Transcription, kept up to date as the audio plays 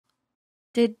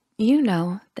Did you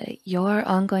know that your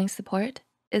ongoing support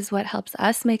is what helps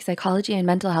us make psychology and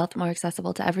mental health more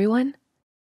accessible to everyone?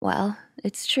 Well,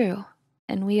 it's true.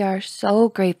 And we are so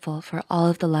grateful for all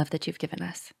of the love that you've given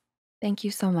us. Thank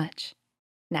you so much.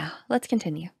 Now, let's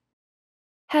continue.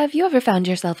 Have you ever found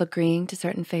yourself agreeing to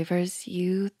certain favors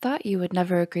you thought you would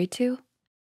never agree to?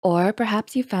 Or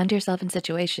perhaps you found yourself in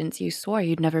situations you swore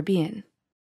you'd never be in,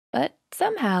 but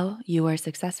somehow you were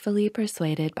successfully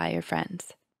persuaded by your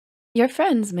friends. Your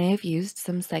friends may have used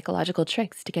some psychological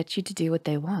tricks to get you to do what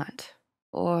they want,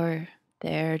 or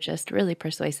they're just really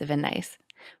persuasive and nice.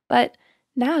 But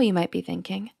now you might be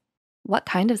thinking, what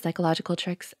kind of psychological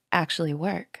tricks actually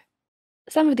work?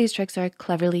 Some of these tricks are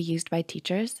cleverly used by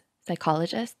teachers,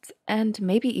 psychologists, and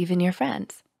maybe even your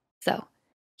friends. So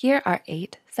here are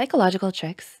 8 psychological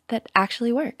tricks that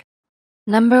actually work.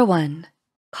 Number 1,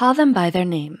 call them by their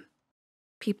name.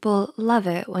 People love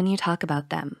it when you talk about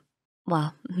them.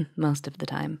 Well, most of the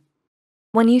time.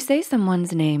 When you say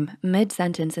someone's name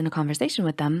mid-sentence in a conversation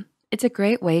with them, it's a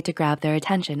great way to grab their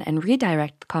attention and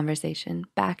redirect the conversation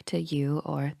back to you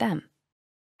or them.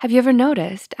 Have you ever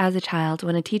noticed as a child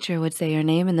when a teacher would say your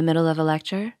name in the middle of a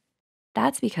lecture?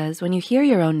 That's because when you hear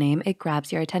your own name, it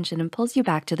grabs your attention and pulls you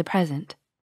back to the present.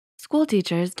 School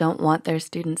teachers don't want their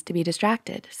students to be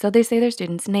distracted, so they say their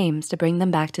students' names to bring them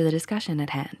back to the discussion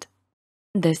at hand.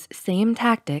 This same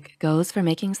tactic goes for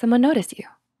making someone notice you.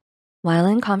 While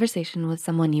in conversation with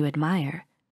someone you admire,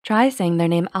 try saying their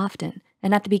name often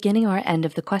and at the beginning or end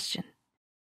of the question.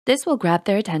 This will grab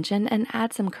their attention and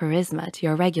add some charisma to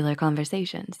your regular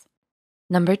conversations.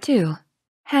 Number 2,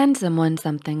 hand someone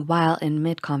something while in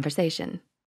mid-conversation.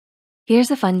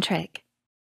 Here's a fun trick.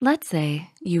 Let's say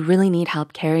you really need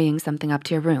help carrying something up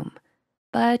to your room,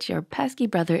 but your pesky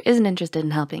brother isn't interested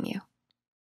in helping you.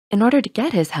 In order to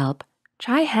get his help,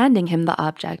 try handing him the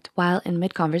object while in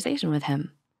mid-conversation with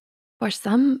him. For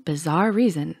some bizarre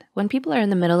reason, when people are in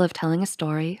the middle of telling a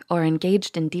story or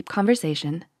engaged in deep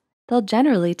conversation, they'll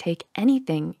generally take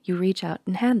anything you reach out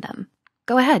and hand them.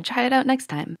 Go ahead, try it out next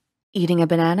time. Eating a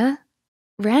banana?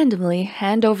 Randomly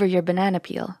hand over your banana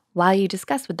peel while you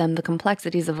discuss with them the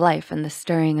complexities of life and the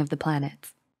stirring of the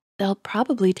planets. They'll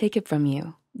probably take it from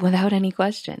you without any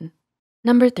question.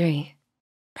 Number 3,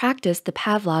 practice the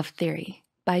Pavlov theory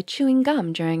by chewing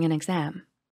gum during an exam.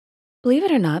 Believe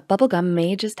it or not, bubblegum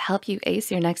may just help you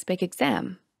ace your next big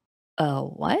exam.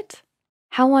 Oh, what?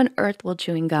 How on earth will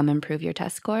chewing gum improve your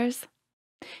test scores?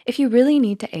 If you really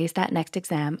need to ace that next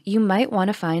exam, you might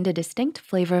wanna find a distinct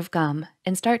flavor of gum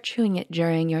and start chewing it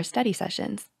during your study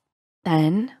sessions.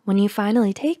 Then, when you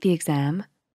finally take the exam,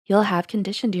 you'll have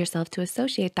conditioned yourself to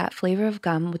associate that flavor of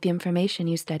gum with the information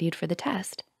you studied for the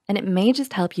test, and it may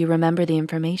just help you remember the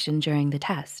information during the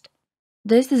test.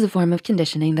 This is a form of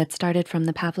conditioning that started from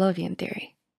the Pavlovian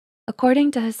theory. According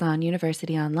to Hassan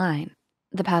University Online,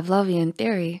 the Pavlovian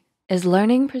theory is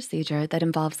learning procedure that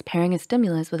involves pairing a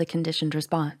stimulus with a conditioned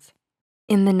response.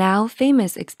 In the now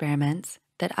famous experiments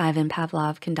that Ivan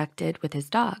Pavlov conducted with his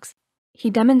dogs,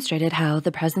 he demonstrated how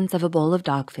the presence of a bowl of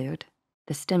dog food,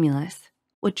 the stimulus,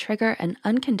 would trigger an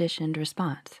unconditioned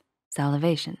response,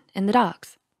 salivation, in the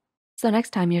dogs. So next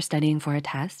time you're studying for a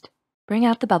test, bring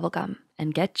out the bubble gum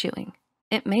and get chewing.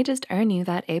 It may just earn you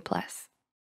that A+.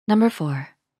 Number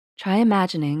 4, try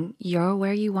imagining you're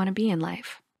where you wanna be in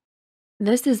life.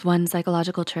 This is one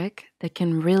psychological trick that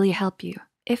can really help you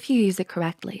if you use it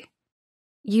correctly.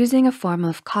 Using a form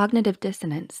of cognitive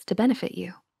dissonance to benefit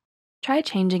you. Try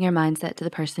changing your mindset to the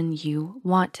person you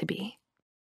want to be.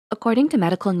 According to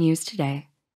Medical News Today,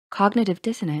 cognitive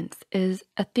dissonance is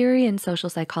a theory in social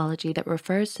psychology that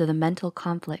refers to the mental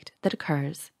conflict that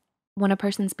occurs when a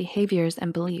person's behaviors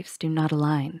and beliefs do not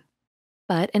align.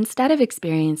 But instead of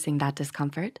experiencing that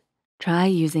discomfort, try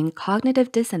using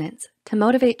cognitive dissonance to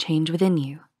motivate change within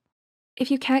you.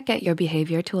 If you can't get your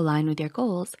behavior to align with your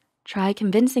goals, try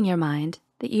convincing your mind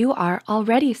that you are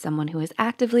already someone who is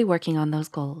actively working on those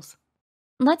goals.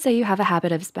 Let's say you have a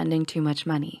habit of spending too much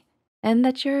money and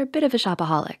that you're a bit of a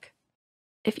shopaholic.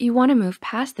 If you wanna move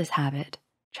past this habit,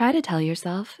 try to tell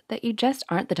yourself that you just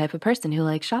aren't the type of person who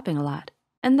likes shopping a lot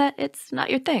and that it's not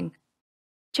your thing.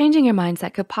 Changing your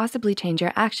mindset could possibly change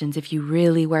your actions if you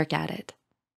really work at it.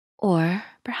 Or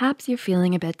perhaps you're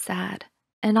feeling a bit sad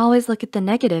and always look at the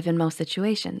negative in most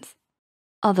situations.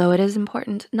 Although it is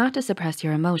important not to suppress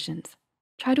your emotions,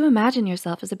 try to imagine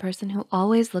yourself as a person who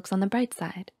always looks on the bright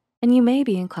side, and you may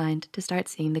be inclined to start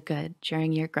seeing the good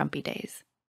during your grumpy days.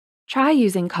 Try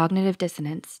using cognitive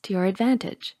dissonance to your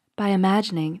advantage by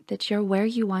imagining that you're where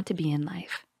you want to be in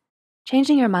life.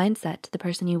 Changing your mindset to the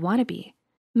person you wanna be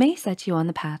may set you on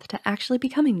the path to actually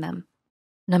becoming them.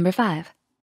 Number 5,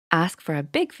 ask for a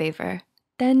big favor,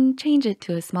 then change it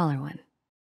to a smaller one.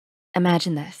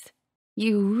 Imagine this.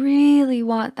 You really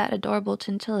want that adorable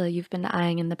chinchilla you've been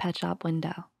eyeing in the pet shop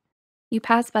window. You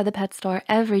pass by the pet store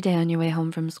every day on your way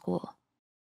home from school,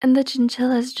 and the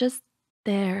chinchilla's just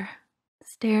there,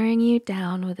 staring you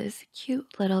down with his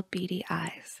cute little beady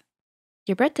eyes.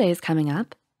 Your birthday is coming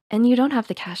up, and you don't have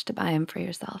the cash to buy him for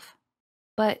yourself,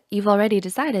 but you've already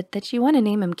decided that you want to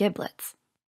name him Giblets.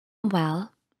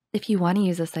 Well, if you want to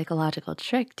use a psychological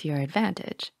trick to your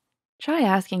advantage, try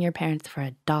asking your parents for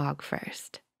a dog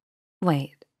first.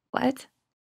 Wait, what?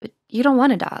 But you don't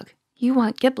want a dog. You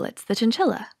want Giblets, the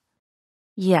chinchilla.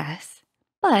 Yes,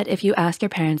 but if you ask your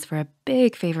parents for a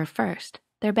big favor first,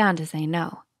 they're bound to say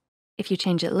no. If you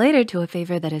change it later to a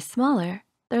favor that is smaller,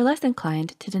 they're less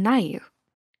inclined to deny you.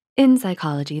 In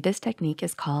psychology, this technique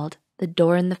is called the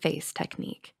door-in-the-face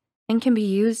technique and can be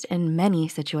used in many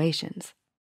situations.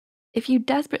 If you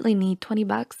desperately need 20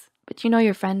 bucks, but you know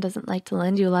your friend doesn't like to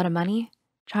lend you a lot of money,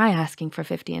 try asking for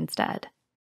 50 instead.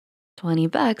 20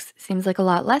 bucks seems like a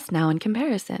lot less now in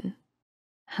comparison.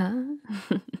 Huh?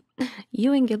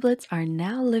 You and Giblets are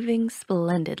now living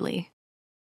splendidly.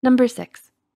 Number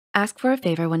 6, ask for a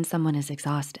favor when someone is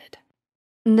exhausted.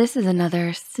 This is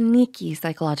another sneaky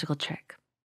psychological trick.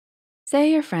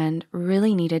 Say your friend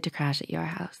really needed to crash at your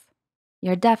house.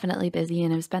 You're definitely busy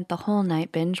and have spent the whole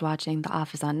night binge watching The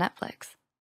Office on Netflix.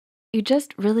 You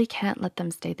just really can't let them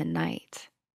stay the night.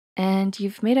 And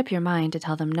you've made up your mind to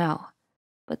tell them no,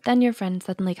 but then your friend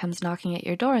suddenly comes knocking at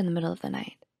your door in the middle of the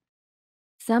night.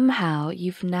 Somehow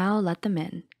you've now let them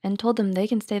in and told them they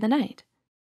can stay the night.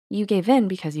 You gave in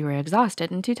because you were exhausted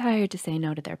and too tired to say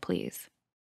no to their pleas.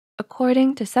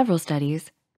 According to several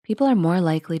studies, people are more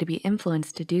likely to be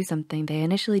influenced to do something they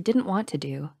initially didn't want to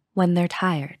do when they're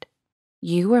tired.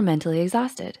 You were mentally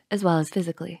exhausted as well as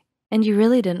physically, and you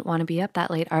really didn't want to be up that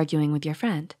late arguing with your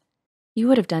friend. You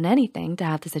would have done anything to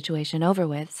have the situation over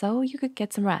with so you could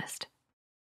get some rest.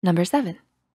 Number 7,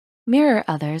 mirror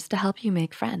others to help you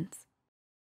make friends.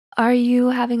 Are you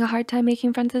having a hard time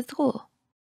making friends at school?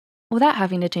 Without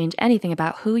having to change anything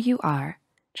about who you are,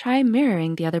 try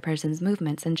mirroring the other person's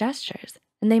movements and gestures,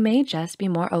 and they may just be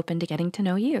more open to getting to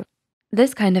know you.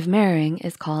 This kind of mirroring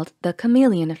is called the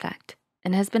chameleon effect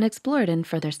and has been explored in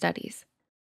further studies.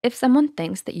 If someone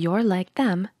thinks that you're like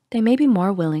them, they may be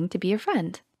more willing to be your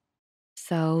friend.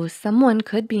 So someone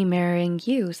could be mirroring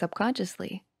you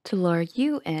subconsciously to lure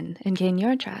you in and gain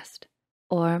your trust,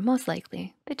 or most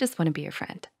likely, they just wanna be your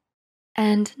friend.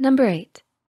 And number 8,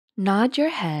 nod your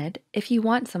head if you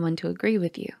want someone to agree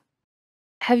with you.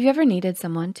 Have you ever needed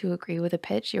someone to agree with a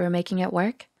pitch you were making at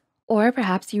work? Or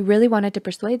perhaps you really wanted to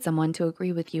persuade someone to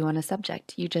agree with you on a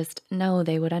subject you just know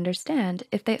they would understand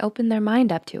if they opened their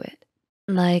mind up to it.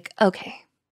 Like, okay,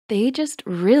 they just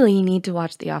really need to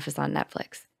watch The Office on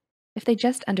Netflix. If they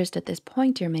just understood this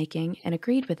point you're making and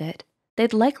agreed with it,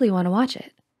 they'd likely want to watch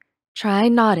it. Try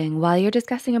nodding while you're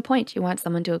discussing a point you want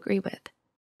someone to agree with.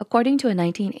 According to a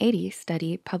 1980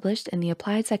 study published in the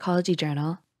Applied Psychology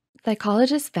journal,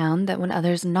 psychologists found that when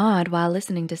others nod while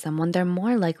listening to someone, they're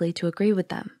more likely to agree with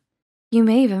them. You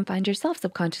may even find yourself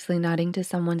subconsciously nodding to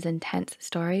someone's intense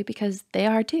story because they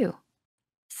are too.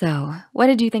 So, what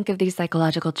did you think of these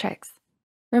psychological tricks?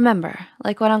 Remember,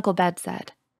 like what Uncle Bed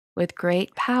said, with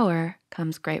great power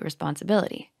comes great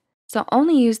responsibility. So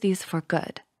only use these for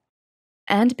good.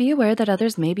 And be aware that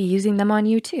others may be using them on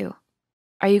you too.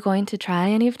 Are you going to try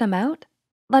any of them out?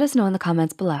 Let us know in the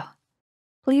comments below.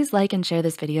 Please like and share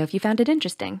this video if you found it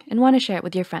interesting and want to share it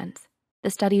with your friends. The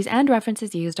studies and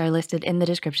references used are listed in the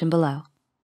description below.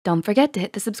 Don't forget to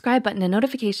hit the subscribe button and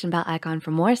notification bell icon for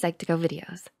more Psych2go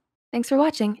videos. Thanks for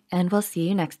watching, and we'll see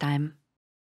you next time.